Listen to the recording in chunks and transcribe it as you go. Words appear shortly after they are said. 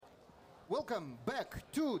welcome back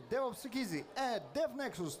to DevOps Speakeasy at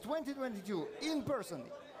DevNexus 2022 in person.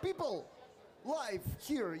 People, live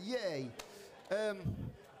here, yay!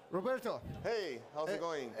 Roberto. Hey, how's it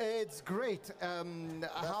going? It's great.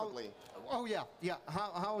 Definitely. Oh yeah.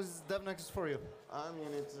 How is DevNexus for you? I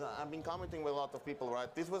mean, I've been commenting with a lot of people,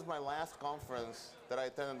 right? This was my last conference that I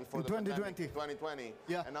attended before In the 2020. pandemic, 2020.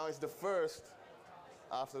 Yeah. And now it's the first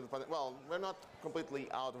after the pandemic. Well, we're not completely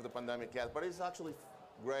out of the pandemic yet, but it's actually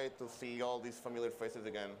great to see all these familiar faces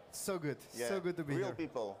again. So good. Yeah. So good to be Real here.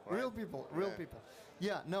 people, right? Real people.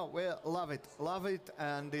 Yeah, no, well, love it,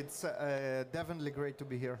 and it's definitely great to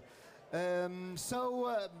be here.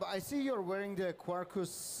 So I see you're wearing the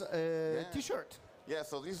Quarkus T-shirt. Yeah,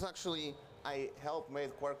 so this is actually, I helped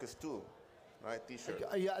make Quarkus 2, right, T-shirt.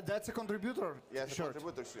 Yeah, that's a contributor Yeah, it's a shirt.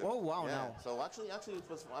 contributor shirt. Oh, wow, yeah. now. So actually it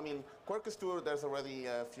was, I mean, Quarkus 2, there's already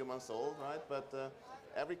a few months old, right? But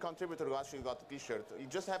every contributor who actually got the T-shirt, you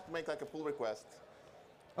just have to make like a pull request.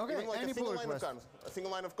 Okay, Even like any a single pull line request. of code, a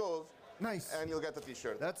single line of code, Nice. and you'll get the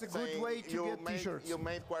T-shirt. That's a good way to get T-shirts. You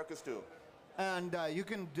made Quarkus 2. And you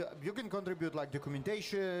can contribute like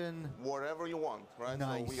documentation. Whatever you want, right?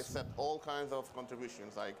 Nice. So we accept all kinds of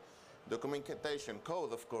contributions, like documentation,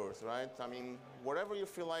 code, of course, right? I mean, whatever you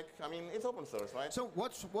feel like. I mean, it's open source, right? So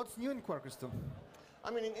what's new in Quarkus 2? I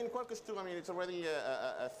mean, in Quarkus 2, I mean, it's already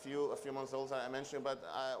a few months old, as I mentioned, but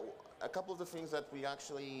a couple of the things that we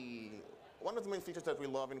actually, one of the main features that we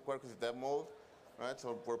love in Quarkus is dev mode, right?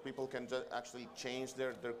 So where people can just actually change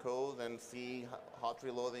their code and see hot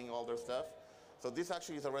reloading, all their stuff. So this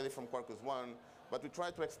actually is already from Quarkus 1, but we try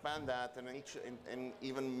to expand that and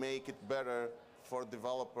even make it better for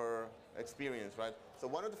developer experience, right? So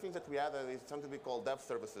one of the things that we added is something we call dev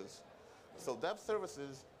services. So dev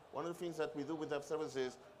services, one of the things that we do with dev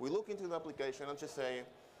services, we look into the application and just say,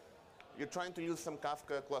 you're trying to use some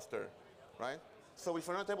Kafka cluster, right? So if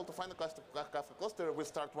you're not able to find the Kafka cluster, we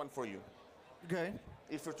start one for you. Okay.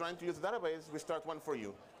 If you're trying to use a database, we start one for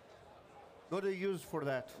you. What do you use for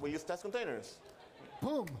that? We use test containers.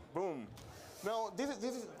 Boom. Boom. Now, this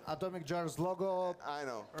is Atomic Jar's logo. I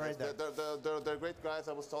know. Right there. They're great guys.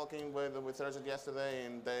 I was talking with Sergeant yesterday,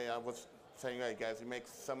 and I was saying, hey guys, you make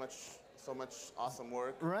so much awesome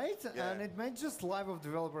work. Right? Yeah. And it made just life of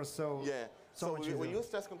developers so So much we easier. use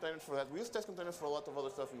test containers for that. We use test containers for a lot of other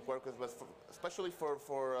stuff in Quarkus, but especially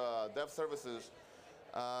for dev services,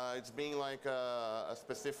 it's being like a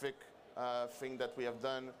specific thing that we have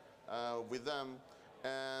done with them.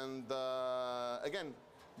 And again,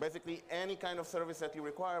 basically any kind of service that you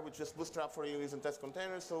require, we just bootstrap for you using test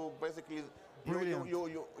containers. So basically,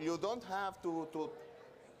 you don't have to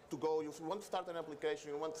go. If you want to start an application,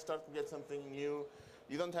 you want to start to get something new,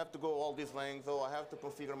 you don't have to go all these lengths. Oh, I have to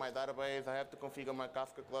configure my database, I have to configure my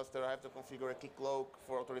Kafka cluster, I have to configure a keycloak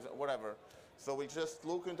for authorization, whatever. So we just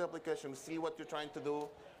look into the application, see what you're trying to do,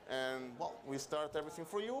 and well, we start everything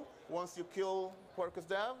for you. Once you kill Quarkus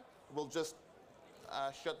Dev, we'll just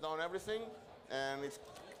shut down everything, and it's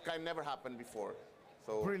kind of never happened before.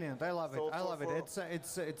 So brilliant! I love it. I love it.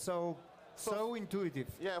 It's so intuitive.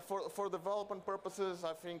 Yeah, for development purposes,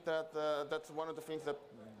 I think that that's one of the things that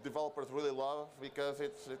developers really love, because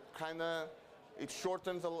it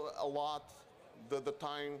shortens a lot the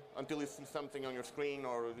time until you see something on your screen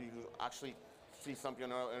or you actually see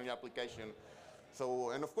something on your application. So,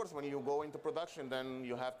 and of course, when you go into production, then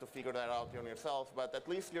you have to figure that out on yourself. But at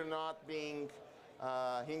least you're not being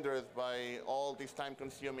hindered by all this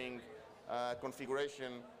time-consuming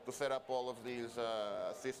configuration to set up all of these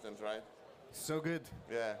systems, right? So good.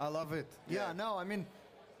 Yeah. I love it. Yeah, no, I mean,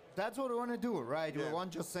 that's what we want to do, right? Yeah. We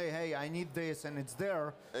want to just say, hey, I need this, and it's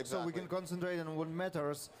there, Exactly. so we can concentrate on what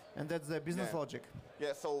matters, and that's the business logic.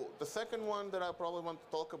 Yeah, so the second one that I probably want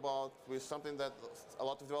to talk about with something that a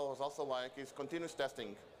lot of developers also like is continuous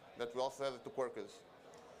testing, that we also added to Quarkus.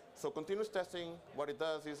 So continuous testing, what it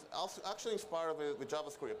does is also actually inspired with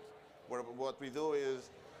JavaScript, where what we do is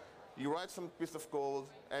you write some piece of code,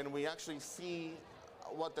 and we actually see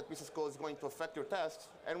what that piece of code is going to affect your test,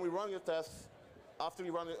 and we run your tests after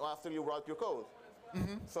you write your code.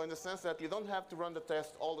 Mm-hmm. So in the sense that you don't have to run the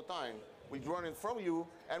test all the time. We run it from you,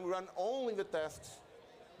 and we run only the tests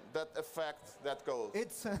that affect that code.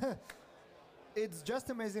 It's just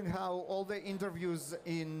amazing how all the interviews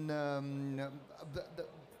in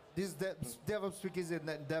this DevOps Speakeasy and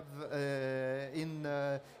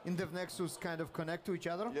in DevNexus kind of connect to each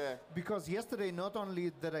other. Yeah. Because yesterday, not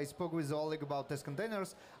only that I spoke with Oleg about test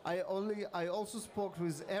containers, I also spoke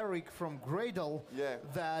with Eric from Gradle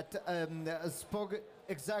that spoke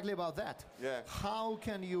exactly about that. Yeah. How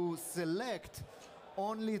can you select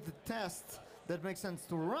only the tests that makes sense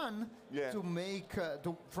to run, Yeah. to make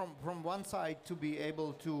from one side to be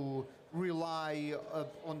able to rely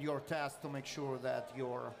on your test to make sure that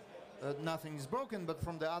your nothing is broken, but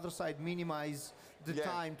from the other side minimize the Yeah.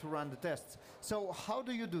 time to run the tests. So how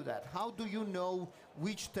do you do that? How do you know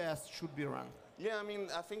which test should be run? Yeah, I mean,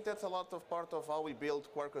 I think that's a lot of part of how we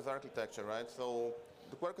built Quarkus architecture, right? So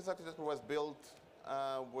the Quarkus architecture was built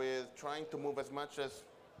with trying to move as much as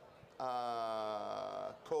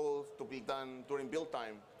code to be done during build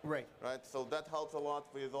time, Right. right? So that helps a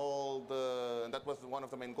lot with all the, and that was one of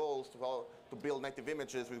the main goals to build native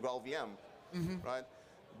images with GraalVM, right?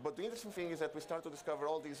 But the interesting thing is that we start to discover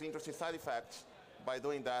all these interesting side effects by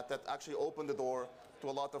doing that actually opened the door to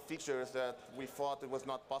a lot of features that we thought it was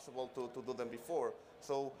not possible to do them before.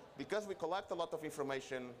 So because we collect a lot of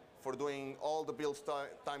information for doing all the build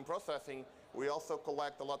time processing, we also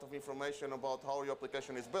collect a lot of information about how your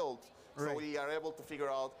application is built. So Right. we are able to figure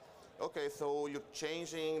out, okay, so you're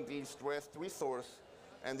changing this REST resource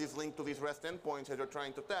and this link to these REST endpoints that you're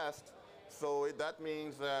trying to test. So that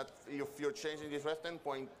means that if you're changing this REST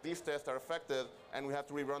endpoint, these tests are affected and we have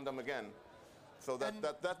to rerun them again. So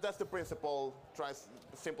that's the principle,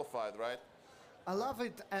 simplified, right? I love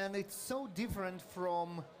it, and it's so different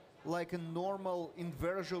from like a normal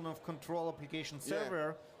inversion of control application Yeah.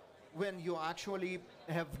 server when you actually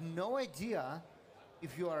have no idea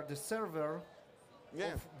if you are the server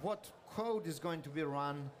Yeah. of what code is going to be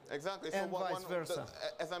run. Exactly. And vice versa.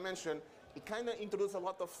 As I mentioned, it kind of introduced a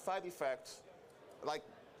lot of side effects, like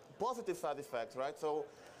positive side effects, right? So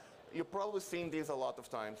you've probably seen these a lot of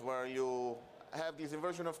times where you have this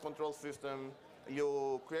inversion of control system,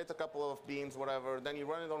 you create a couple of beans, whatever, then you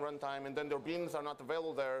run it on runtime, and then their beans are not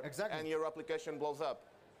available there, Exactly. and your application blows up.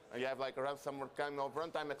 And you have like some kind of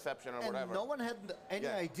runtime exception or And whatever. no one had any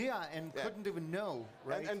Yeah. idea and Yeah. couldn't even know,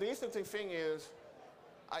 right? And the interesting thing is,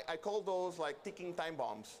 I call those like ticking time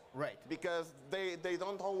bombs. Right. Because they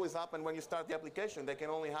don't always happen when you start the application. They can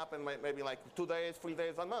only happen maybe like 2 days, 3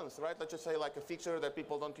 days, a month, right? Let's just say like a feature that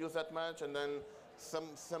people don't use that much, and then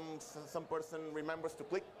some person remembers to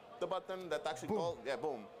click the button that actually Boom.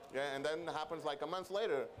 boom. Yeah, and then it happens like a month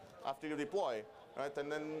later after you deploy, right? And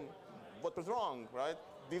then what was wrong, right?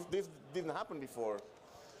 This didn't happen before.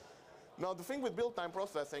 Now the thing with build time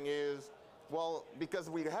processing is, well, because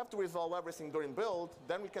we have to resolve everything during build,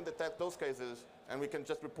 then we can detect those cases and we can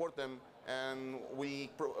just report them, and we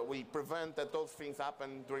prevent that those things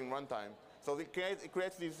happen during runtime. So it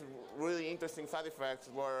creates these really interesting side effects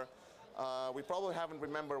where we probably haven't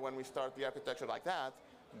remembered when we start the architecture like that,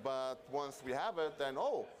 but once we have it, then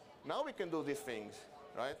now we can do these things,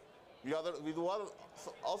 right? We do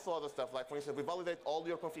also other stuff, like for instance, we validate all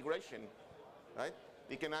your configuration, right?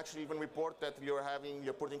 You can actually even report that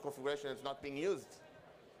you're putting configuration that's not being used,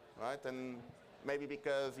 right? And maybe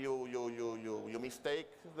because you mistake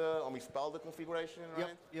or misspell the configuration,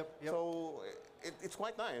 right? Yep. So it's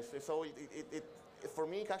quite nice. So for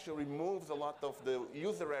me, it actually removes a lot of the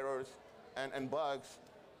user errors and bugs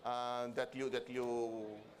that you,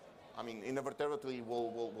 I mean, inevitably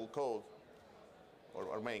will code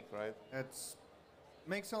or make, right? It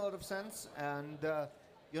makes a lot of sense, and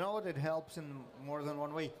you know what? It helps in more than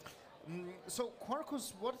one way. So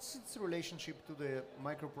Quarkus, what's its relationship to the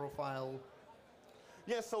microprofile?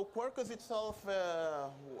 Yeah, so Quarkus itself,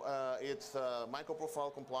 it's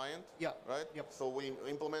microprofile compliant, Yeah. right? Yep. So we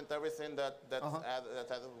implement everything that's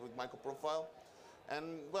added with microprofile.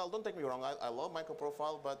 And well, don't take me wrong, I love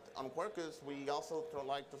microprofile, but on Quarkus, we also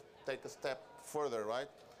like to take a step further, right?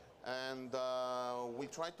 And we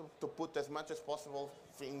try to put as much as possible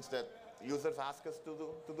things that users ask us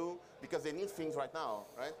to do because they need things right now,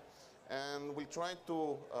 right? And we try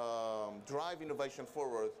to drive innovation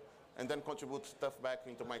forward and then contribute stuff back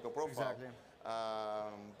into microprofile. Exactly.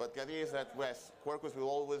 But the idea is that, yes, Quarkus will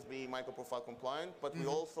always be microprofile compliant, but we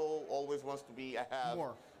also always want to be ahead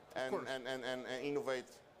More, of course. and innovate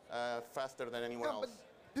faster than anyone Yeah, else.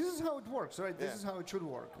 but this is how it works, right? This Yeah. is how it should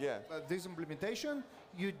work. Yeah. This implementation,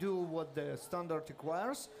 you do what the standard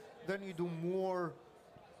requires, then you do more,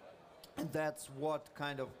 and that's what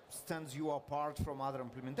kind of stands you apart from other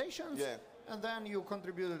implementations. Yeah. And then you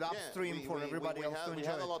contribute it upstream Yeah, for everybody else to we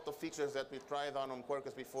enjoy had a it. lot of features that we tried on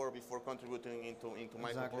Quarkus before contributing into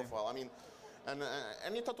Exactly. microprofile. I mean,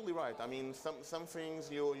 and you're totally right. I mean, some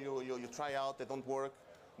things you try out, they don't work.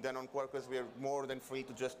 Then on Quarkus, we're more than free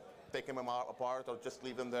to just take them apart or just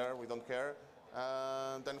leave them there. We don't care.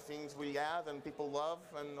 Then things we add and people love,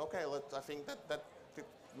 and okay, I think that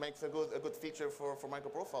makes a good feature for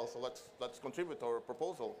microprofile. So let's contribute our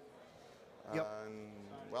proposal. Yep. And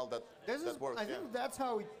well, that works. I think that's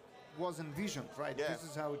how it was envisioned, right? Yeah. This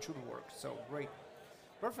is how it should work. So great,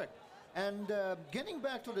 perfect. And getting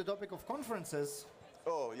back to the topic of conferences,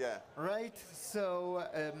 Oh, yeah. right? So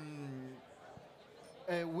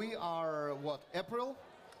we are what, April?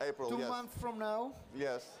 April, 2 yes. months from now,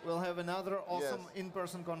 Yes. we'll have another awesome Yes.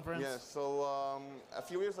 in-person conference. Yes, so a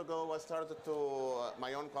few years ago I started to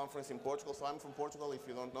my own conference in Portugal. So I'm from Portugal, if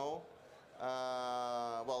you don't know.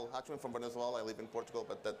 Well, actually I'm from Venezuela. I live in Portugal,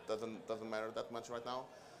 but that doesn't matter that much right now.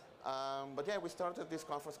 But yeah, we started this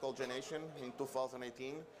conference called Genation in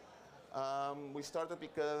 2018. We started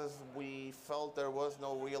because we felt there was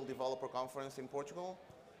no real developer conference in Portugal.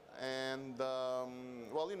 And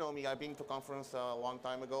well, you know me, I've been to conference a long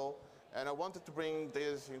time ago. And I wanted to bring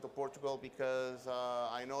this into Portugal because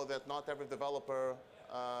I know that not every developer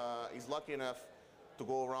is lucky enough to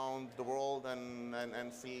go around the world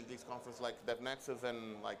and see these conferences like DevNexus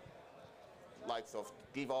and likes of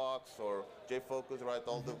Devox or JFocus, right?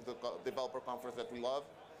 All the developer conference that we love.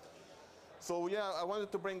 So yeah, I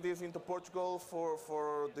wanted to bring this into Portugal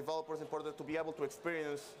for developers in Portugal to be able to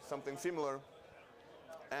experience something similar.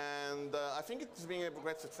 And I think it's been a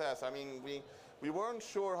great success. I mean, we weren't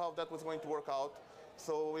sure how that was going to work out.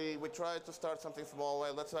 So we tried to start something small.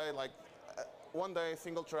 Let's say like one day,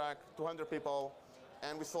 single track, 200 people.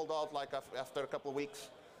 And we sold out like after a couple of weeks.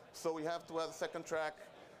 So we have to have a second track.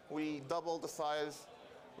 We doubled the size.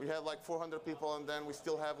 We had like 400 people, and then we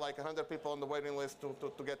still have like 100 people on the waiting list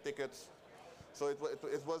to get tickets. So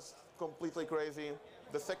it was completely crazy.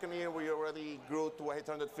 The second year we already grew to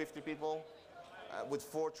 850 people with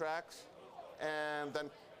 4 tracks. And then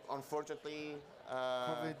unfortunately,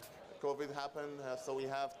 COVID happened, so we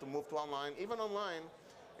have to move to online. Even online,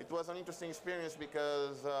 it was an interesting experience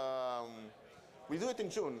because we do it in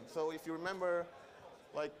June. So if you remember,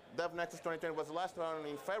 like DevNexus 2010 was the last one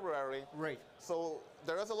in February. Right. So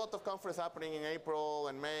there is a lot of conference happening in April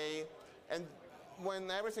and May. And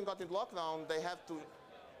when everything got into lockdown, they had to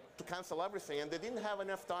cancel everything. And they didn't have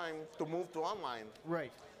enough time to move to online.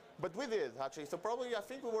 Right. But we did, actually. So probably, I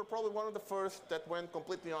think we were probably one of the first that went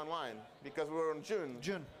completely online because we were in June.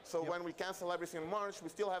 June. So Yep. when we cancel everything in March, we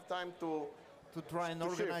still have time to try and to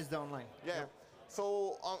organize shift. the online. Yeah. Yep.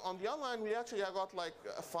 So on the online, we actually got like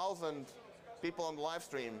 1,000 people on the live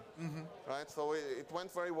stream, right? So it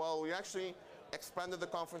went very well. We actually expanded the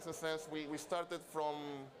conference in a sense. We started from,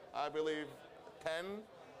 I believe, 10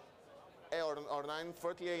 or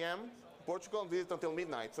 9:30 a.m. Portugal, and did it until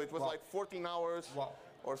midnight. So it was Wow. like 14 hours Wow.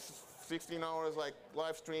 or 16 hours like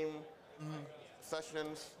live stream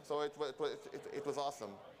sessions. So it was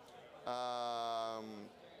awesome.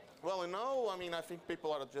 Well, and now, I mean, I think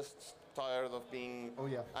people are just tired of being. Oh,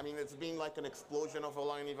 yeah. I mean, it's been like an explosion of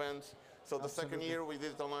online events. So the second Absolutely. year we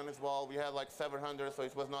did it online as well. We had like 700, so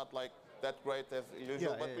it was not like that great as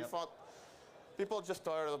usual. Yeah, but yeah, we yeah. thought people are just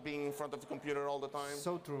tired of being in front of the computer all the time.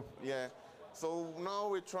 So true. Yeah. So now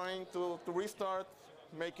we're trying to restart,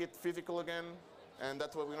 make it physical again, and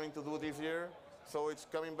that's what we're going to do this year. So it's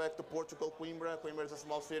coming back to Portugal, Coimbra. Coimbra is a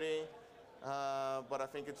small city, but I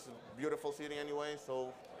think it's a beautiful city anyway.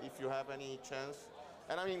 So if you have any chance,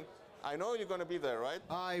 and I mean, I know you're going to be there, right?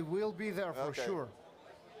 I will be there for Okay. sure.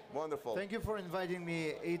 Wonderful. Thank you for inviting me.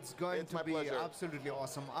 It's going It's to my be pleasure. absolutely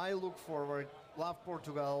awesome. I look forward. Love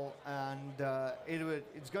Portugal, and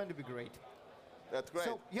it's going to be great. That's great.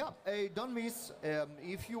 So yeah, don't miss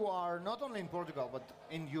if you are not only in Portugal but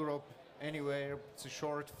in Europe, anywhere. It's a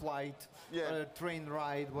short flight, Yeah. train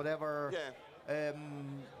ride, whatever. Yeah.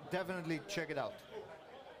 Definitely check it out.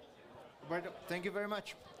 Roberto, thank you very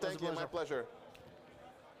much. It was a Thank you. My pleasure. pleasure.